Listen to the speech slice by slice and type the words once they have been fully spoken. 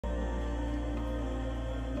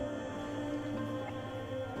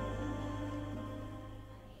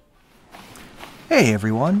Hey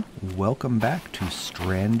everyone, welcome back to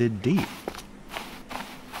Stranded Deep.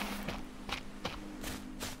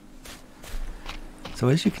 So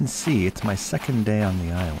as you can see, it's my second day on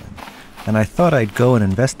the island, and I thought I'd go and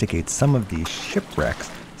investigate some of these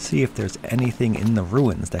shipwrecks, see if there's anything in the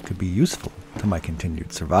ruins that could be useful to my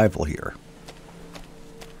continued survival here.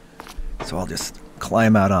 So I'll just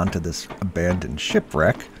climb out onto this abandoned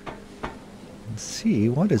shipwreck and see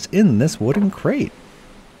what is in this wooden crate.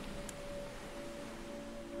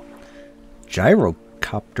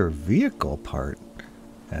 Gyrocopter vehicle part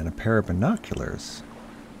and a pair of binoculars.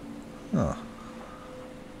 Huh.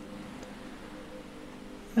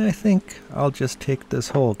 I think I'll just take this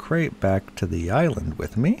whole crate back to the island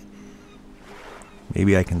with me.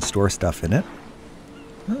 Maybe I can store stuff in it.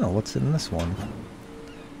 Oh, what's in this one?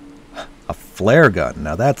 A flare gun.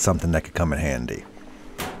 Now that's something that could come in handy.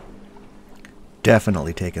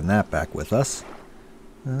 Definitely taking that back with us.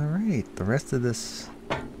 Alright, the rest of this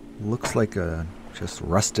looks like a just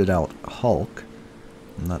rusted out hulk.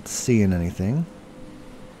 I'm not seeing anything.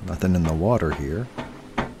 Nothing in the water here.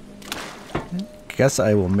 Guess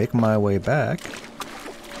I will make my way back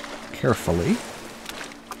carefully.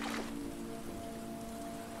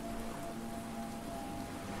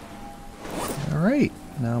 Alright,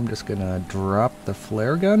 now I'm just gonna drop the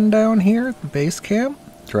flare gun down here at the base camp,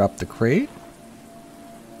 drop the crate,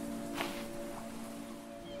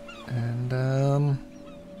 and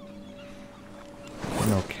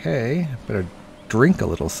okay, better drink a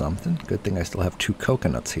little something. Good thing I still have 2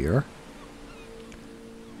 coconuts here.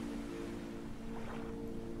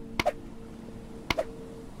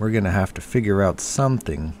 We're gonna have to figure out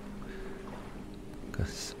something,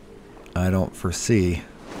 because I don't foresee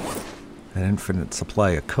an infinite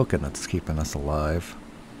supply of coconuts keeping us alive.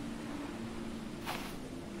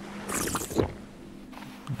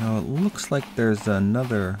 Now it looks like there's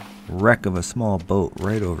another wreck of a small boat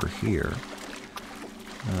right over here.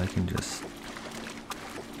 I can just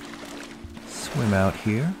swim out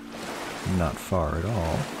here, not far at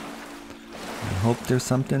all. I hope there's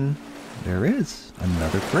something. There is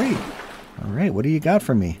another crate. Alright, what do you got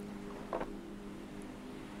for me?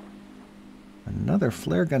 Another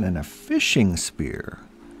flare gun and a fishing spear.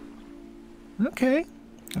 Okay,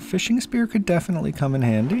 a fishing spear could definitely come in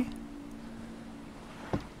handy.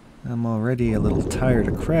 I'm already a little tired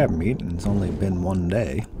of crab meat, and it's only been 1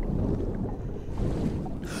 day.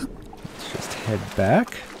 Let's just head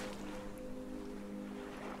back.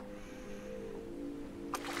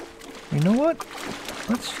 You know what?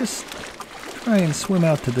 Let's just try and swim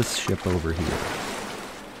out to this ship over here.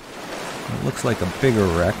 It looks like a bigger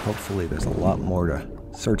wreck. Hopefully there's a lot more to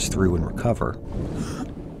search through and recover.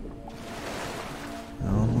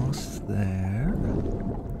 Almost there.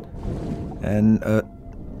 And, oh,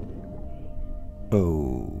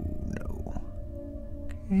 no.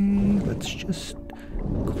 Okay, let's just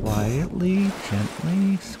quietly,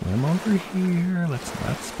 gently swim over here. Let's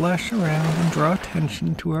not splash around and draw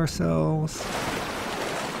attention to ourselves.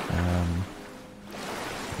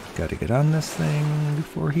 Gotta get on this thing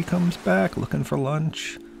before he comes back looking for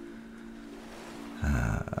lunch.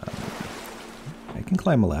 I can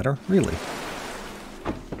climb a ladder, really.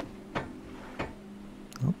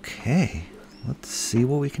 Okay, let's see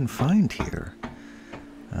what we can find here.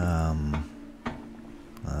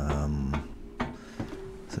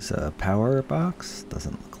 Is this a power box?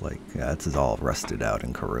 Doesn't look like. Yeah, this is all rusted out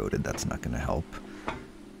and corroded. That's not going to help.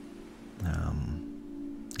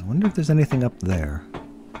 I wonder if there's anything up there.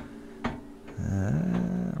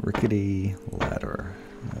 Rickety ladder.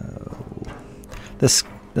 Oh. This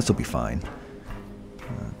will be fine.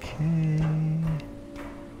 Okay.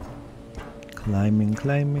 Climbing,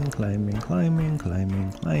 climbing, climbing, climbing,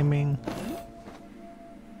 climbing, climbing.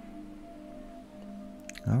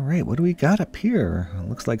 Alright, what do we got up here? It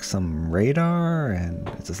looks like some radar, and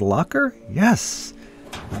is this a locker? Yes!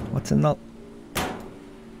 What's in the...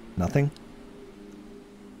 Nothing?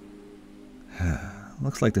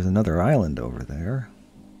 Looks like there's another island over there.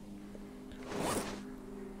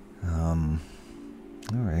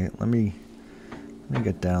 Alright, let me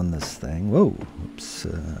get down this thing. Whoa! Oops.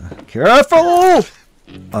 Careful!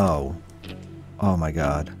 Oh. Oh my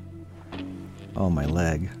god. Oh, my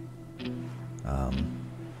leg.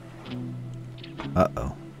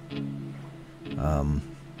 Uh-oh.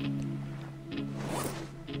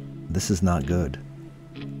 This is not good.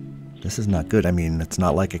 This is not good. I mean, it's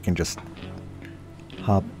not like I can just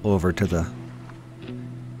hop over to the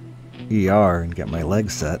ER and get my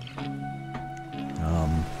leg set.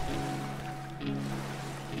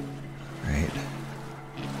 Right.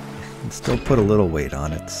 I can still put a little weight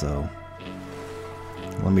on it, so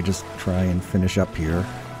let me just try and finish up here.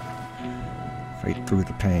 Fight through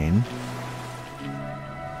the pain.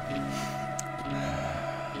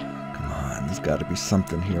 Come on, there's got to be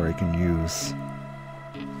something here I can use.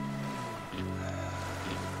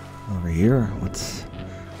 Over here, what's...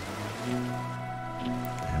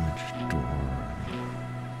 damaged door.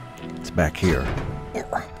 It's back here.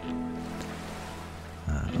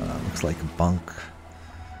 Looks like a bunk.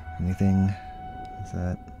 Anything? Is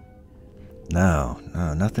that... No,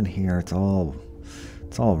 nothing here. It's all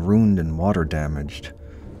ruined and water damaged.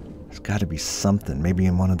 There's got to be something. Maybe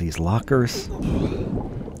in one of these lockers?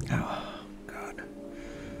 Oh, God.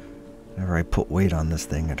 Whenever I put weight on this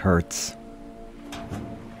thing, it hurts.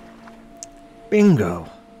 Bingo!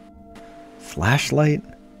 Flashlight?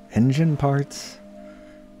 Engine parts?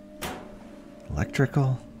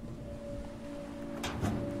 Electrical?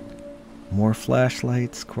 More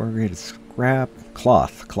flashlights, corrugated scrap,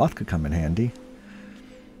 cloth. Cloth could come in handy.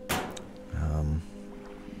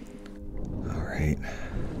 Alright.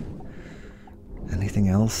 Anything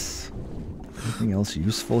else? Anything else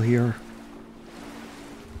useful here?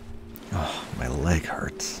 Oh, my leg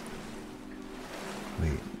hurts.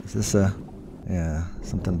 Wait, is this a... yeah,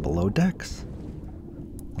 something below decks?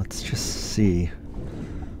 Let's just see.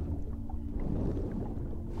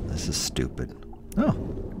 This is stupid. Oh.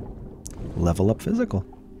 Level up physical.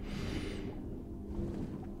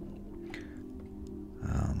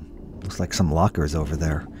 Looks like some lockers over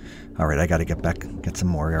there. Alright, I gotta get back, get some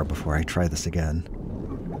more air before I try this again.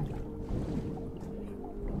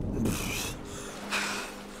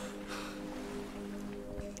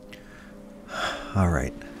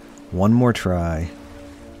 Alright, one more try.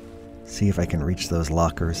 See if I can reach those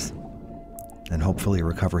lockers. And hopefully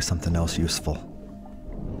recover something else useful.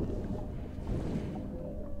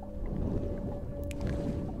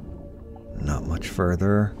 Not much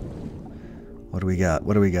further. What do we got?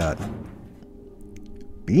 What do we got?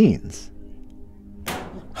 Beans?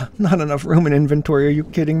 Not enough room in inventory, are you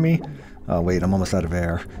kidding me? Oh wait, I'm almost out of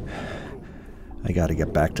air. I gotta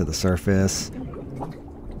get back to the surface.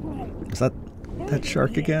 Is that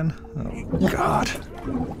shark again? Oh God.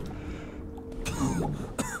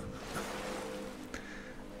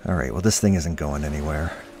 Alright, well this thing isn't going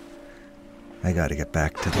anywhere. I gotta get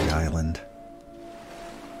back to the island.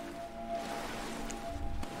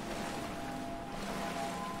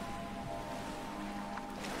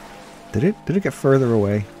 Did it get further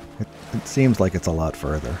away? It seems like it's a lot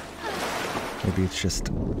further. Maybe it's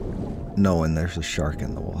just knowing there's a shark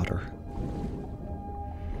in the water.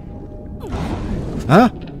 Huh?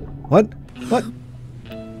 What? What?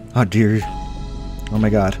 Oh dear. Oh my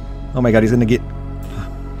God. Oh my God, he's gonna get...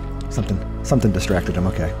 Something distracted him,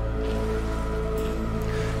 okay.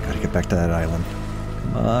 Gotta get back to that island.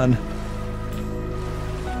 Come on.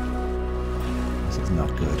 This is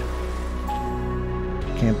not good.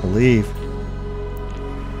 Can't believe.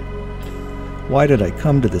 Why did I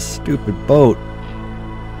come to this stupid boat?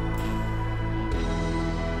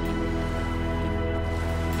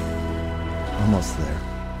 Almost there.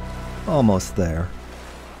 Almost there.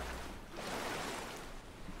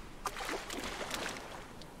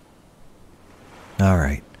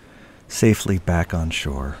 Alright. Safely back on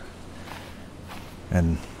shore.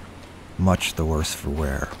 And much the worse for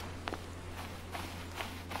wear.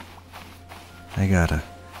 I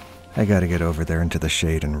gotta get over there into the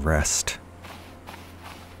shade and rest.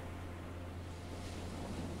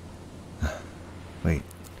 Wait.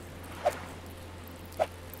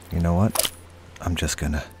 You know what? I'm just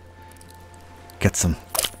gonna get some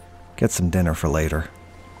dinner for later.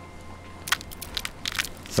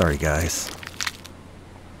 Sorry, guys.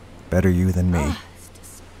 Better you than me. Oh, it's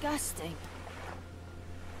disgusting.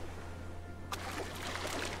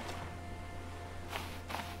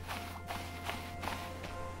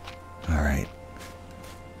 Alright.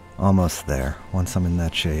 Almost there. Once I'm in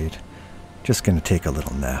that shade. Just gonna take a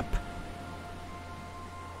little nap.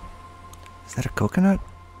 Is that a coconut?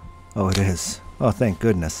 Oh, it is. Oh, thank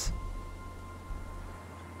goodness.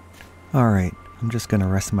 Alright. I'm just gonna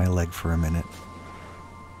rest my leg for a minute.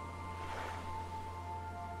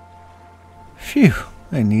 Phew.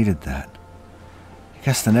 I needed that. I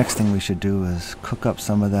guess the next thing we should do is cook up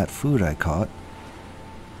some of that food I caught.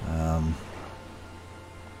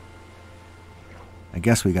 I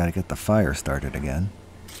guess we gotta get the fire started again.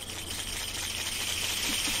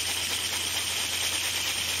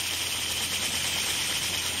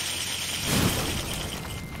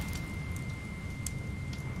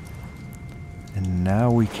 And now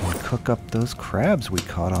we can cook up those crabs we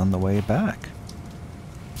caught on the way back.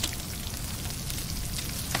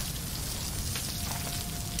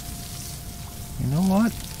 You know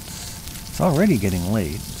what? It's already getting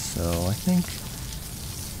late, so I think,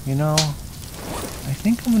 you know, I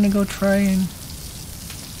think I'm gonna go try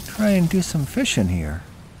and do some fishing here.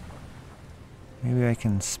 Maybe I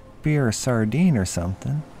can spear a sardine or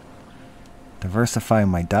something. Diversify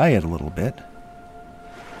my diet a little bit.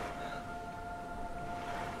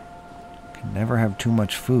 Can never have too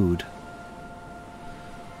much food.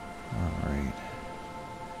 Alright.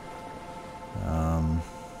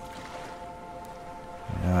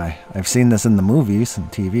 Yeah, I've seen this in the movies and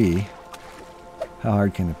TV. How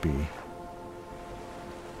hard can it be?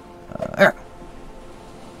 There!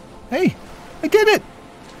 Hey! I did it!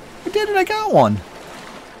 I did it! I got one!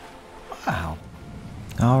 Wow.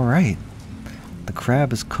 Alright. The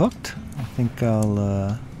crab is cooked. I think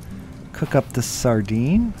I'll cook up this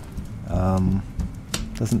sardine.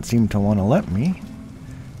 Doesn't seem to want to let me.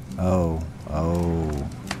 Oh,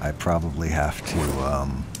 I probably have to,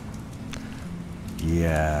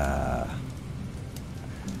 yeah.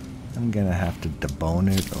 I'm gonna have to debone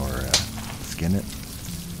it or skin it.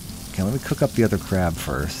 Okay, let me cook up the other crab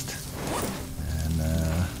first. And,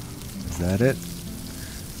 is that it?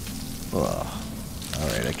 Oh,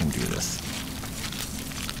 alright, I can do this.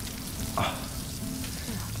 Oh.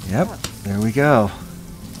 Yep, there we go.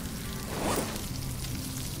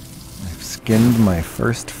 I've skinned my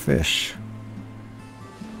first fish.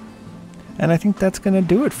 And I think that's going to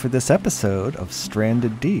do it for this episode of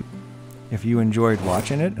Stranded Deep. If you enjoyed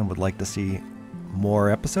watching it and would like to see more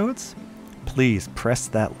episodes, please press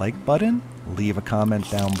that like button, leave a comment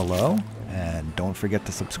down below, and don't forget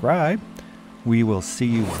to subscribe. We will see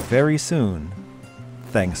you very soon.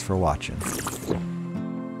 Thanks for watching.